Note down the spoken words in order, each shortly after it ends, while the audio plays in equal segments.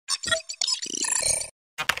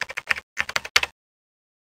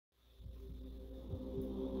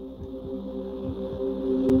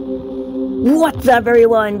What's up,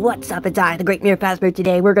 everyone? What's up? It's I, the Great Mirror Passport.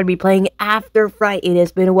 Today we're going to be playing After Fright. It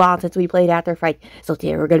has been a while since we played After Fright, so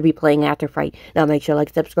today we're going to be playing After Fright. Now make sure to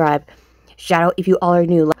like, subscribe, shout out if you all are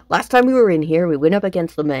new. Last time we were in here, we went up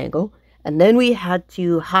against the Mangle, and then we had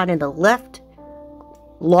to hide in the left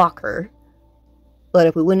locker. But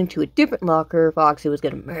if we went into a different locker, Foxy was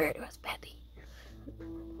going to murder us badly.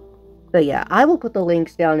 But yeah, I will put the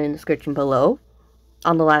links down in the description below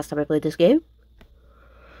on the last time I played this game.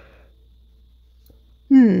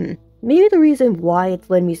 Maybe the reason why it's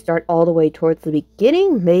letting me start all the way towards the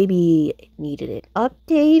beginning, maybe it needed an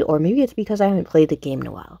update, or maybe it's because I haven't played the game in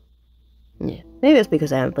a while. Yeah, maybe it's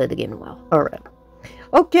because I haven't played the game in a while. Alright.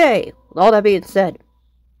 Okay, with all that being said,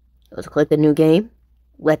 let's click the new game.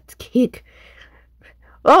 Let's kick.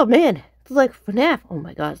 Oh man, it's like FNAF. Oh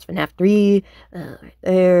my god, it's FNAF 3. Right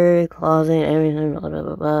there, closet, everything, blah blah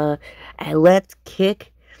blah blah. And let's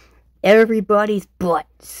kick everybody's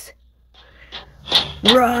butts.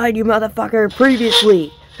 Run, you motherfucker!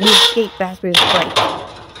 Previously, you escaped faster than Fright.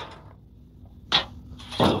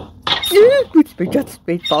 Just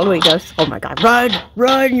following us. Oh my god, run!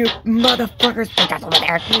 Run, you motherfuckers! Just over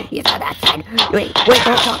there. He's on that side. Wait,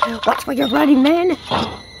 don't talk. Watch where you're running, man!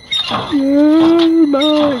 Oh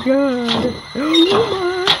my god! Oh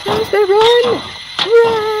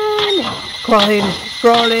my god! Run!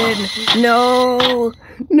 Crawl in! No!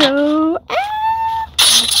 No!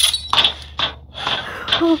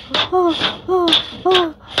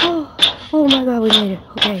 Oh my god, we made it.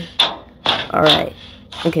 Okay. Alright.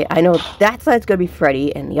 Okay, I know that side's gonna be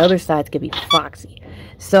Freddy, and the other side's gonna be Foxy.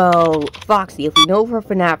 So, Foxy, if we know for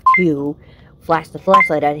FNAF 2, flash the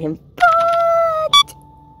flashlight at him.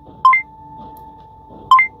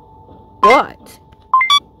 But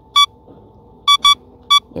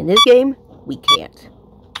in this game, we can't.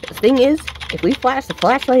 The thing is, if we flash the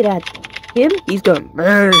flashlight at him, he's gonna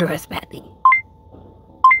murder us badly.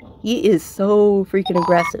 He is so freaking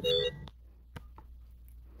aggressive.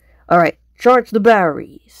 Alright, charge the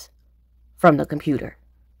batteries from the computer.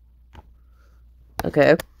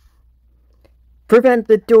 Okay. Prevent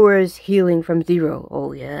the doors healing from 0.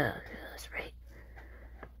 Oh yeah, that's right.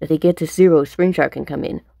 If they get to 0, SpringTrap can come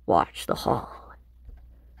in. Watch the hall.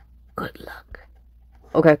 Good luck.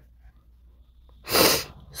 Okay.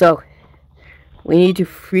 So, we need to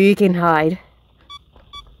freaking hide.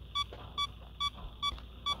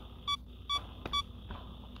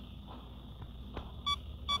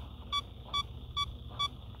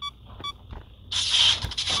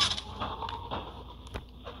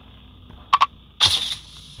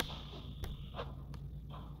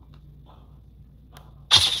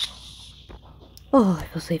 Oh, I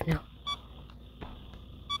feel safe now.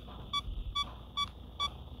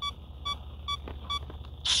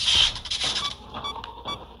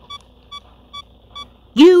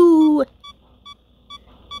 You!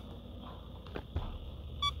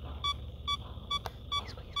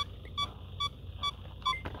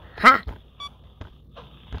 Ha!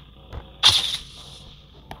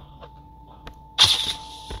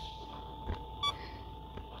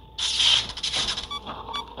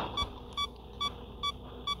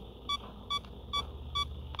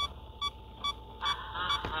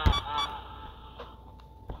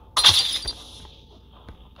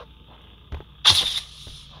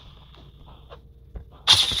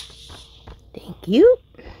 Thank you.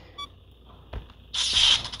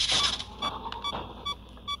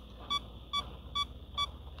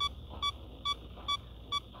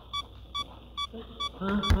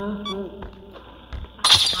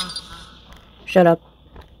 Shut up.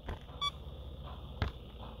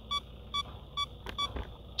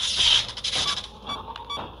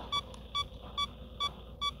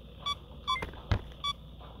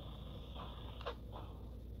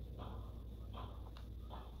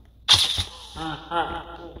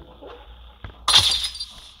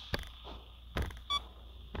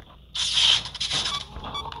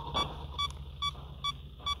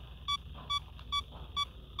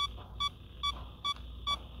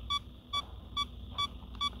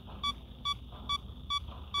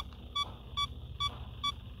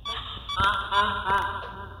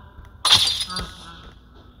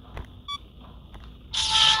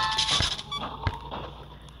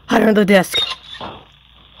 Hide under the desk.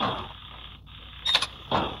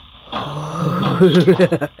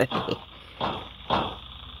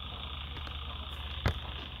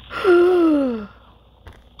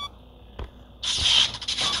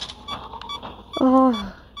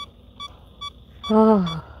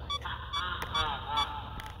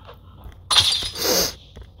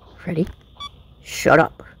 Freddy, shut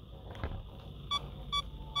up.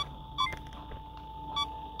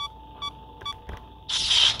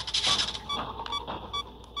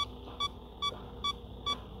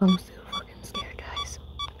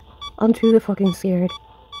 I'm too fucking scared.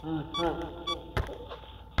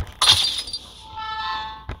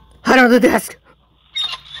 Hide under the desk!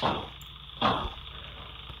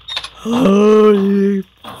 Holy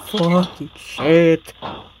fucking shit.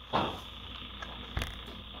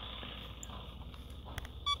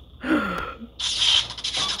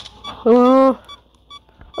 Oh,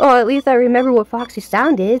 at least I remember what Foxy's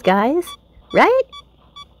sound is, guys. Right?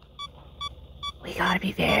 We gotta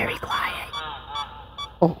be very quiet.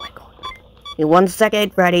 Oh my god. In 1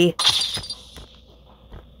 second, Freddy.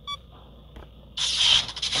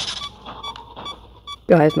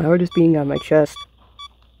 Guys, my heart is beating on my chest.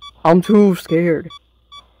 I'm too scared.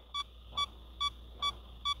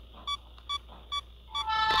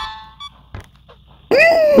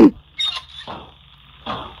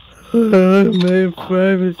 My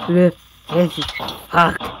privacy.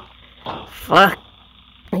 Fuck. Fuck.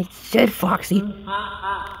 I said Foxy.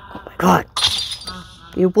 Oh my god.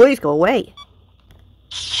 You please go away.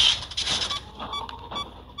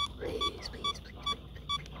 Please.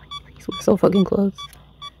 We're so fucking close.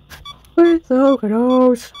 We're so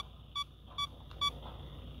close.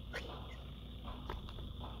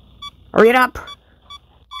 Hurry it up.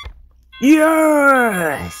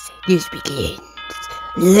 Yes! This begins.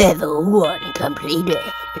 Level 1 completed.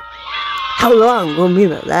 How long will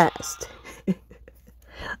Mira last?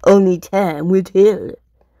 Only time will tell.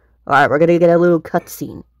 Alright, we're gonna get a little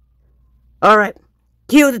cutscene. Alright,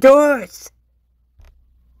 cue the doors!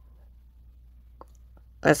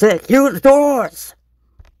 That's it, cue the doors!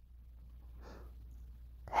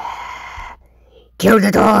 Cue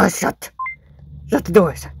the doors, shut the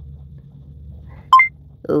doors.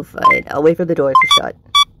 Oh, fine, I'll wait for the doors to shut.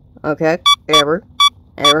 Okay, error.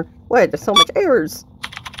 Wait, there's so much errors.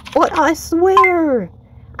 What? I swear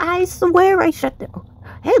I shut them.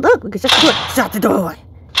 Hey, look, we can shut the door. Shut the door.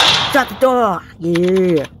 Shut the door.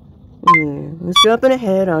 Yeah. Let's jumping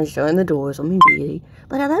ahead on shutting the doors. I'm busy,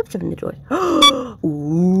 but I love shutting the doors.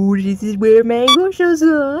 Ooh, this is where Mangle shows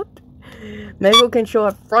up. Mangle can show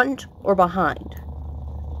up front or behind,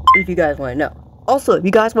 if you guys want to know. Also, if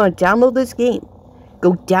you guys want to download this game,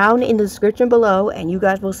 go down in the description below, and you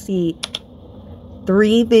guys will see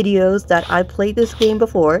 3 videos that I played this game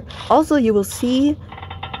before. Also, you will see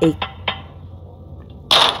a...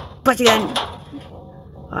 Punch again!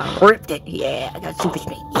 I ripped it. Yeah, I got super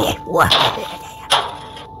speed. Yeah, what?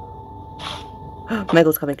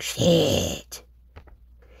 Mangle's coming. Shit.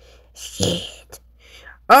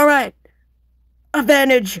 Alright.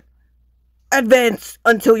 Advantage. Advance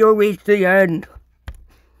until you reach the end.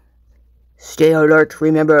 Stay alert.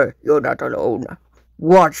 Remember, you're not alone.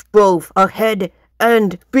 Watch both ahead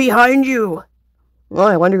and behind you. Oh,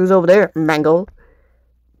 I wonder who's over there, Mangle.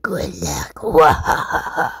 Good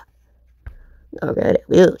luck. Okay,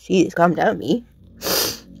 well, jeez, calm down, me.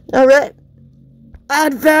 Alright.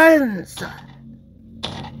 Advance!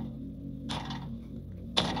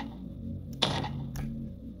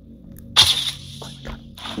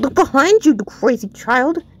 Look behind you, you crazy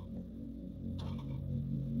child!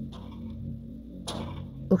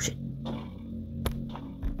 Oh, shit.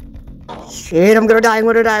 Shit, I'm gonna die.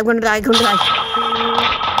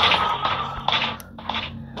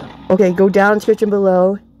 Okay, go down, description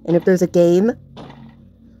below, and if there's a game...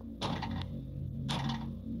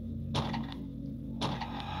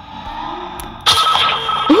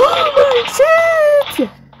 Shit!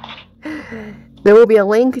 There will be a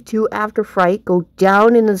link to After Fright. Go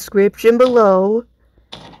down in the description below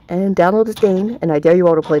and download this game, and I dare you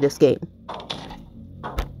all to play this game.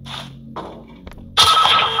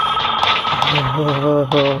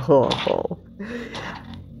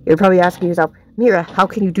 You're probably asking yourself, Mira, how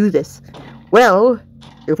can you do this? Well,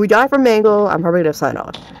 if we die from Mangle, I'm probably gonna sign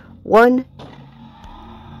off. 1,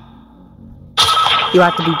 you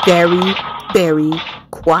have to be very, very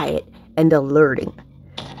quiet and alerting.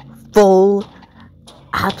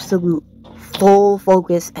 Absolute full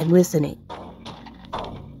focus and listening.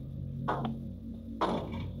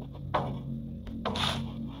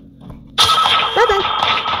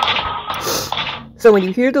 So when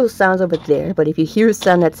you hear those sounds over there, but if you hear a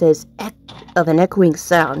sound that says of an echoing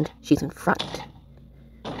sound, she's in front.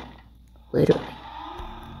 Literally.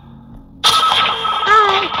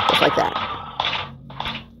 Hi! Just like that.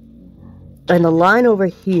 And the line over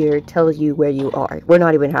here tells you where you are. We're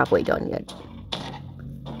not even halfway done yet.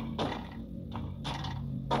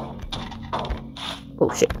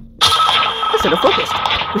 Oh shit. I should have focused.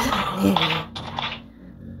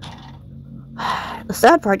 The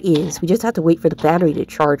sad part is, we just have to wait for the battery to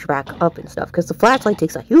charge back up and stuff, because the flashlight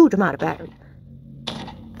takes a huge amount of battery.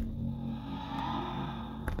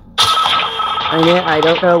 And yet, I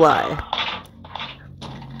don't know why.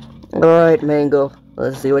 Alright, Mangle.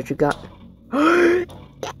 Let's see what you got. Oh,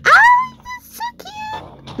 that's so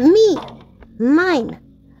cute! Me! Mine!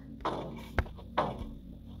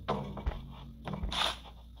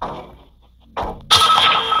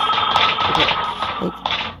 Okay.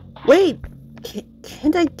 Wait!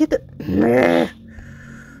 Can't I get the...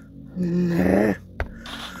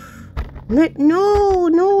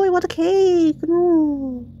 No, I want a cake!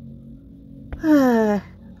 No!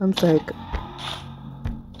 I'm sorry.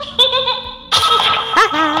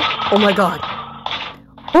 Oh my god!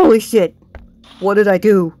 Holy shit! What did I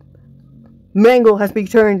do? Mangle has been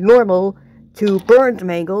turned normal to burned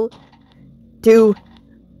Mangle to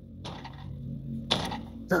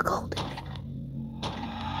the golden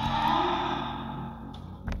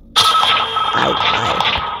Mangle.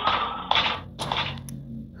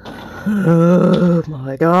 Oh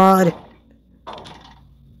my god.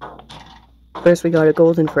 First we got a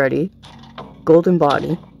golden Freddy, golden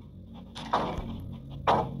body.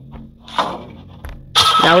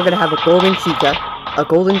 Now we're gonna have a golden Chica, a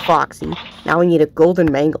golden Foxy. Now we need a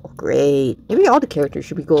golden Mangle. Great. Maybe all the characters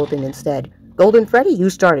should be golden instead. Golden Freddy,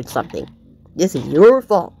 you started something. This is your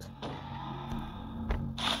fault.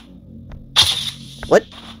 What?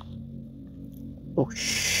 Oh,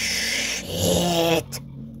 shit.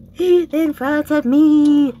 He's in front of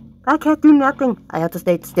me. I can't do nothing. I have to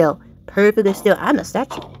stay still. Perfectly still. I'm a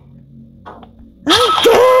statue. I'm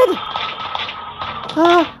dead!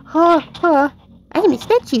 I'm a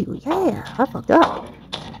statue. Yeah, I fucked up.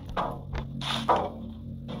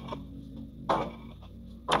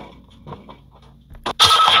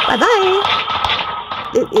 Bye-bye.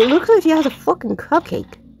 It looks like she has a fucking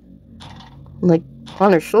cupcake. Like,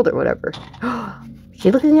 on her shoulder or whatever.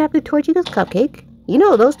 She looking at the Torchica's cupcake. You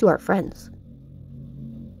know those two are friends.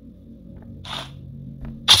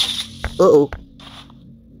 Uh-oh.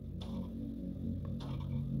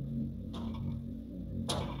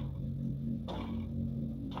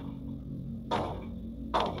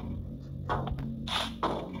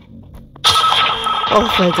 Oh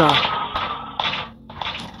my god.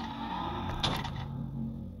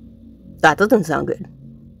 That doesn't sound good.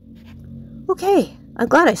 Okay, I'm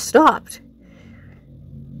glad I stopped.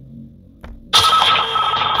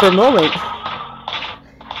 For a moment,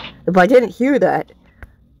 if I didn't hear that,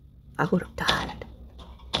 I would have died.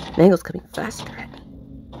 Mangle's coming faster at me.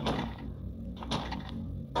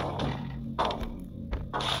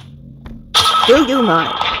 Do you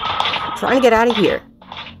mind? I'm trying to get out of here.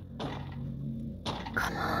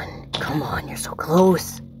 Come on, you're so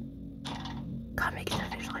close. Gotta make it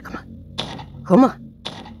official. Come on.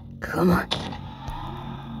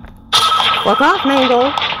 Fuck off,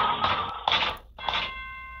 Mangle.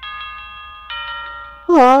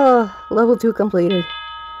 Oh, level 2 completed.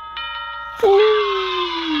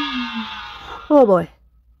 Oh boy.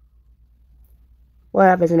 What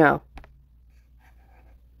happens now?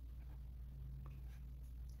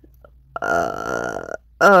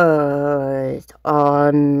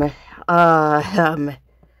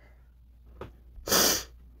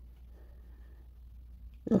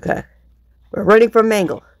 Okay. We're running from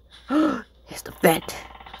Mangle. It's the vent.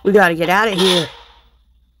 We gotta get out of here.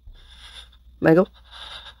 Mangle?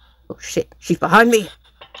 Oh shit, she's behind me.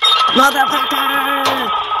 Motherfucker!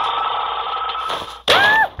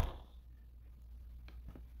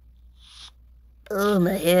 Oh,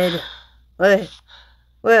 my head. Wait,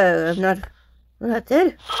 I'm not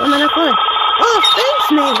dead. Why am I not falling? Oh,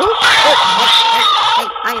 thanks, Mangle! Hey,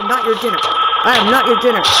 I am not your dinner. I am not your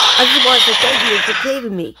dinner. I just wanted to thank you for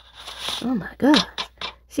saving me. Oh my god.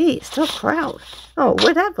 Jeez, so proud. Oh,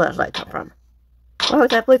 where'd that flashlight come from? Why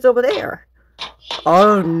was that place over there?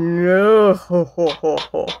 Oh no!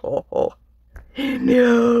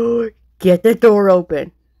 No! Get the door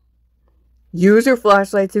open. Use your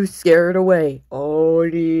flashlight to scare it away.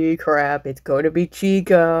 Holy crap, it's going to be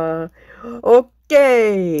Chica.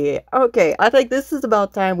 Okay, I think this is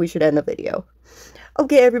about time we should end the video.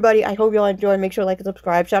 Okay, everybody, I hope you all enjoyed. Make sure to like and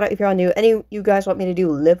subscribe. Shout out if you're all new. Any of you guys want me to do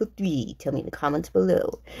level 3, tell me in the comments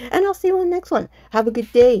below. And I'll see you on the next one. Have a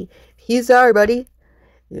good day. Peace out, everybody.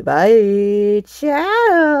 Bye.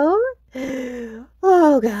 Ciao.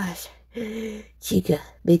 Oh, gosh. Chica,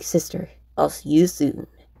 big sister, I'll see you soon.